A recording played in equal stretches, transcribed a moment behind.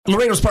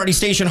Laredo's Party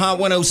Station, Hot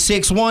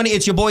 106.1.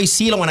 It's your boy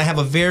CeeLo, and I have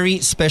a very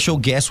special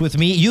guest with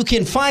me. You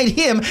can find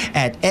him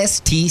at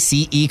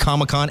STCE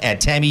Comic-Con at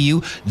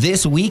TAMU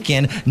this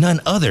weekend. None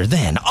other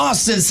than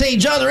Austin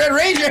St. John, the Red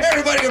Ranger.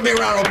 Everybody, a big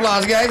round of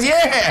applause, guys.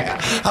 Yeah.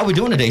 How we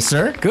doing today,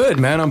 sir? Good,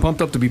 man. I'm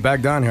pumped up to be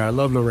back down here. I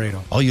love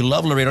Laredo. Oh, you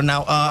love Laredo.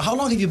 Now, how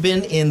long have you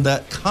been in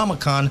the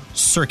Comic-Con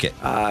circuit?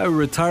 I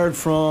retired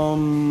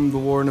from the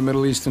war in the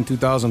Middle East in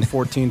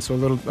 2014, so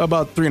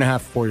about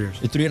 3.5, 4 years.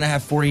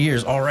 3.5, 4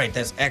 years. All right,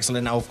 that's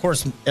excellent. Now, of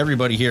course,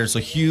 everybody here is a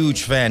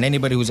huge fan.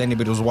 Anybody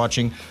who's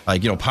watching,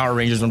 Power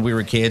Rangers when we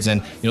were kids,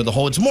 and the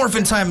whole it's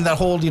morphin' time and that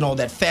whole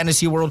that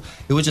fantasy world.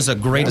 It was just a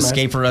great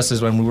escape for us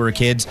as when we were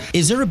kids.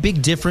 Is there a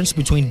big difference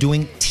between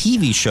doing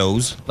TV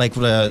shows like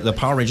the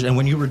Power Rangers and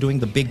when you were doing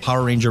the big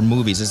Power Ranger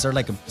movies? Is there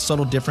like a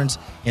subtle difference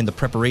in the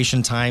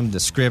preparation time, the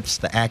scripts,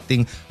 the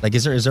acting? Like,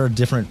 is there a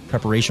different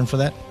preparation for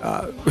that?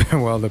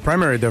 Well, the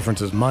primary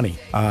difference is money,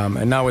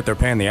 and not what they're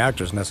paying the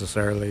actors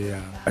necessarily.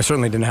 I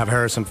certainly didn't have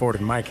Harrison Ford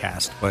in my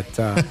cast, but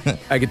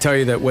I could tell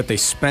you that what they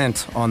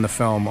spent on the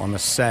film, on the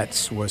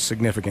sets, was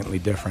significantly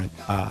different.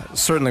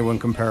 Certainly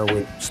wouldn't compare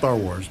with Star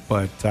Wars,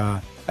 but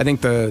I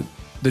think the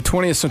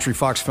 20th Century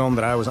Fox film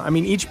that I was on,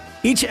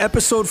 each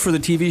episode for the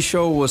TV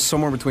show was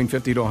somewhere between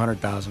 $50,000 to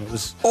 $100,000. It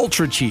was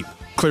ultra cheap,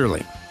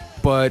 clearly.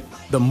 But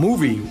the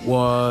movie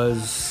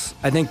was,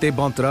 I think they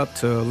bumped it up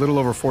to a little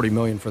over $40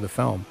 million for the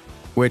film,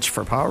 which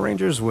for Power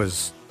Rangers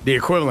was the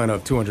equivalent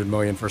of $200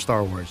 million for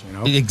Star Wars,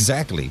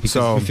 Exactly.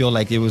 Because we feel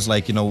like it was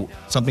like,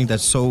 something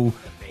that's so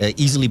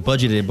easily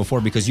budgeted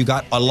before, because you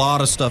got a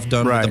lot of stuff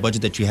done with the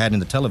budget that you had in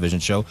the television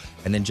show,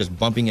 and then just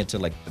bumping it to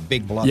like the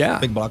big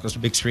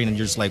blockbuster, big screen, and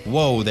you're just like,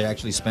 whoa, they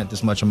actually spent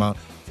this much amount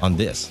on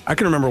this. I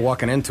can remember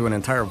walking into an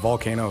entire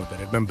volcano that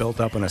had been built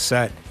up in a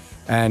set,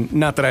 and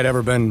not that I'd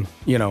ever been,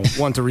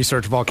 one to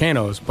research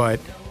volcanoes, but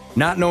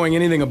not knowing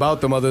anything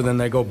about them other than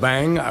they go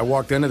bang, I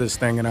walked into this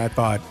thing and I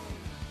thought,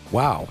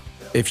 wow,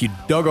 if you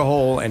dug a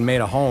hole and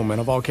made a home in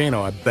a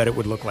volcano, I bet it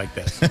would look like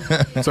this.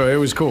 So it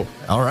was cool.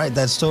 All right,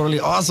 that's totally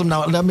awesome.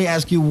 Now, let me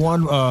ask you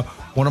one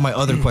of my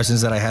other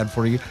questions that I had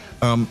for you.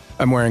 I'm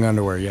wearing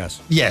underwear, yes.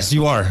 Yes,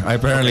 you are.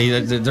 Apparently,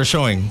 they're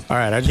showing. All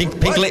right.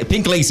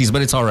 Pink laces,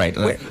 but it's all right.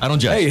 I don't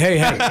judge. Hey.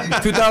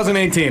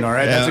 2018, all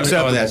right? That's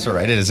acceptable. Oh, that's all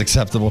right. It is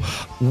acceptable.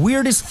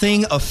 Weirdest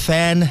thing a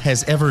fan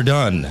has ever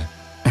done?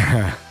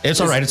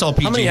 It's all right. It's all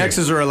PG. How many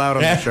X's are allowed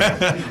on the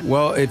show?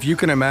 Well, if you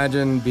can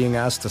imagine being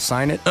asked to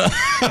sign it,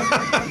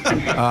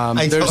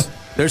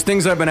 there's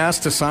things I've been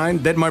asked to sign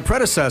that my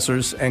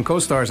predecessors and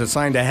co-stars had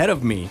signed ahead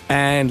of me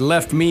and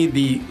left me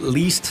the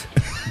least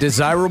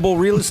desirable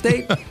real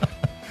estate,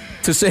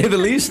 to say the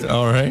least.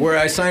 All right. Where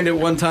I signed it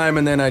one time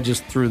and then I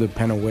just threw the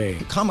pen away.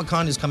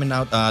 Comic-Con is coming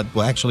out,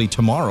 actually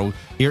tomorrow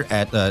here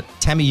at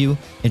TAMU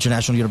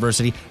International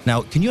University.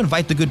 Now, can you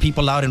invite the good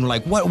people out and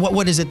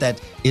what is it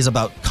that is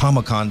about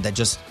Comic-Con that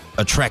just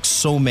attracts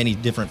so many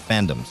different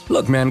fandoms?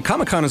 Look, man,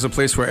 Comic-Con is a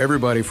place where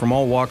everybody from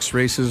all walks,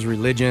 races,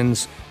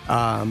 religions,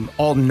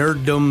 all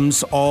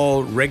nerddoms,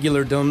 all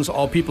regulardoms,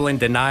 all people in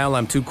denial,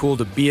 I'm too cool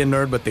to be a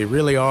nerd, but they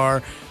really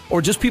are,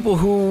 or just people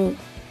who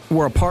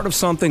were a part of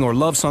something or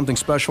love something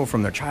special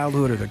from their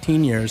childhood or their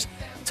teen years,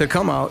 to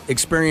come out,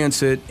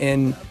 experience it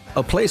in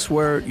a place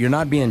where you're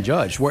not being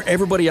judged, where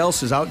everybody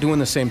else is out doing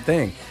the same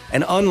thing.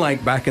 And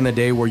unlike back in the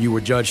day where you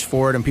were judged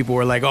for it and people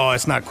were like, oh,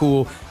 it's not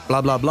cool, blah,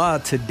 blah, blah,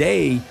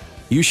 today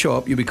you show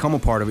up, you become a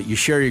part of it, you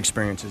share your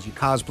experiences, you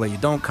cosplay, you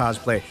don't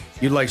cosplay,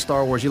 you like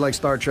Star Wars, you like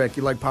Star Trek,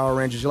 you like Power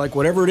Rangers, you like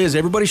whatever it is,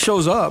 everybody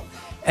shows up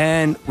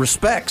and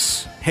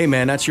respects, hey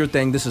man, that's your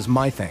thing, this is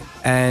my thing.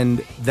 And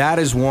that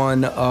is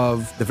one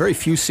of the very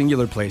few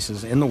singular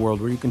places in the world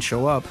where you can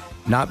show up,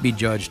 not be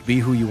judged, be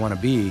who you want to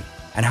be,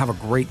 and have a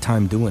great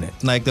time doing it.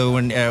 Like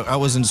when I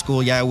was in school,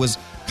 it was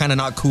kind of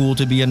not cool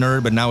to be a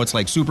nerd, but now it's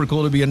like super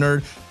cool to be a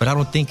nerd. But I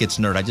don't think it's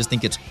nerd. I just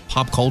think it's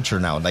pop culture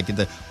now. Like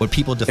what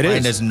people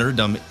define as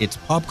nerddom, it's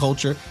pop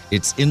culture.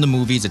 It's in the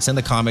movies. It's in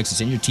the comics.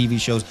 It's in your TV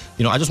shows.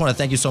 I just want to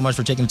thank you so much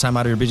for taking the time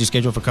out of your busy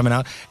schedule for coming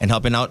out and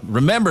helping out.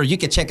 Remember, you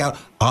can check out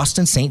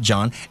Austin St.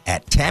 John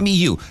at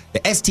TAMU, the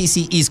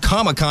STCE's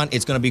Comic-Con.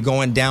 It's going to be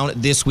going down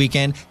this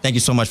weekend. Thank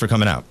you so much for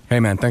coming out. Hey,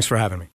 man, thanks for having me.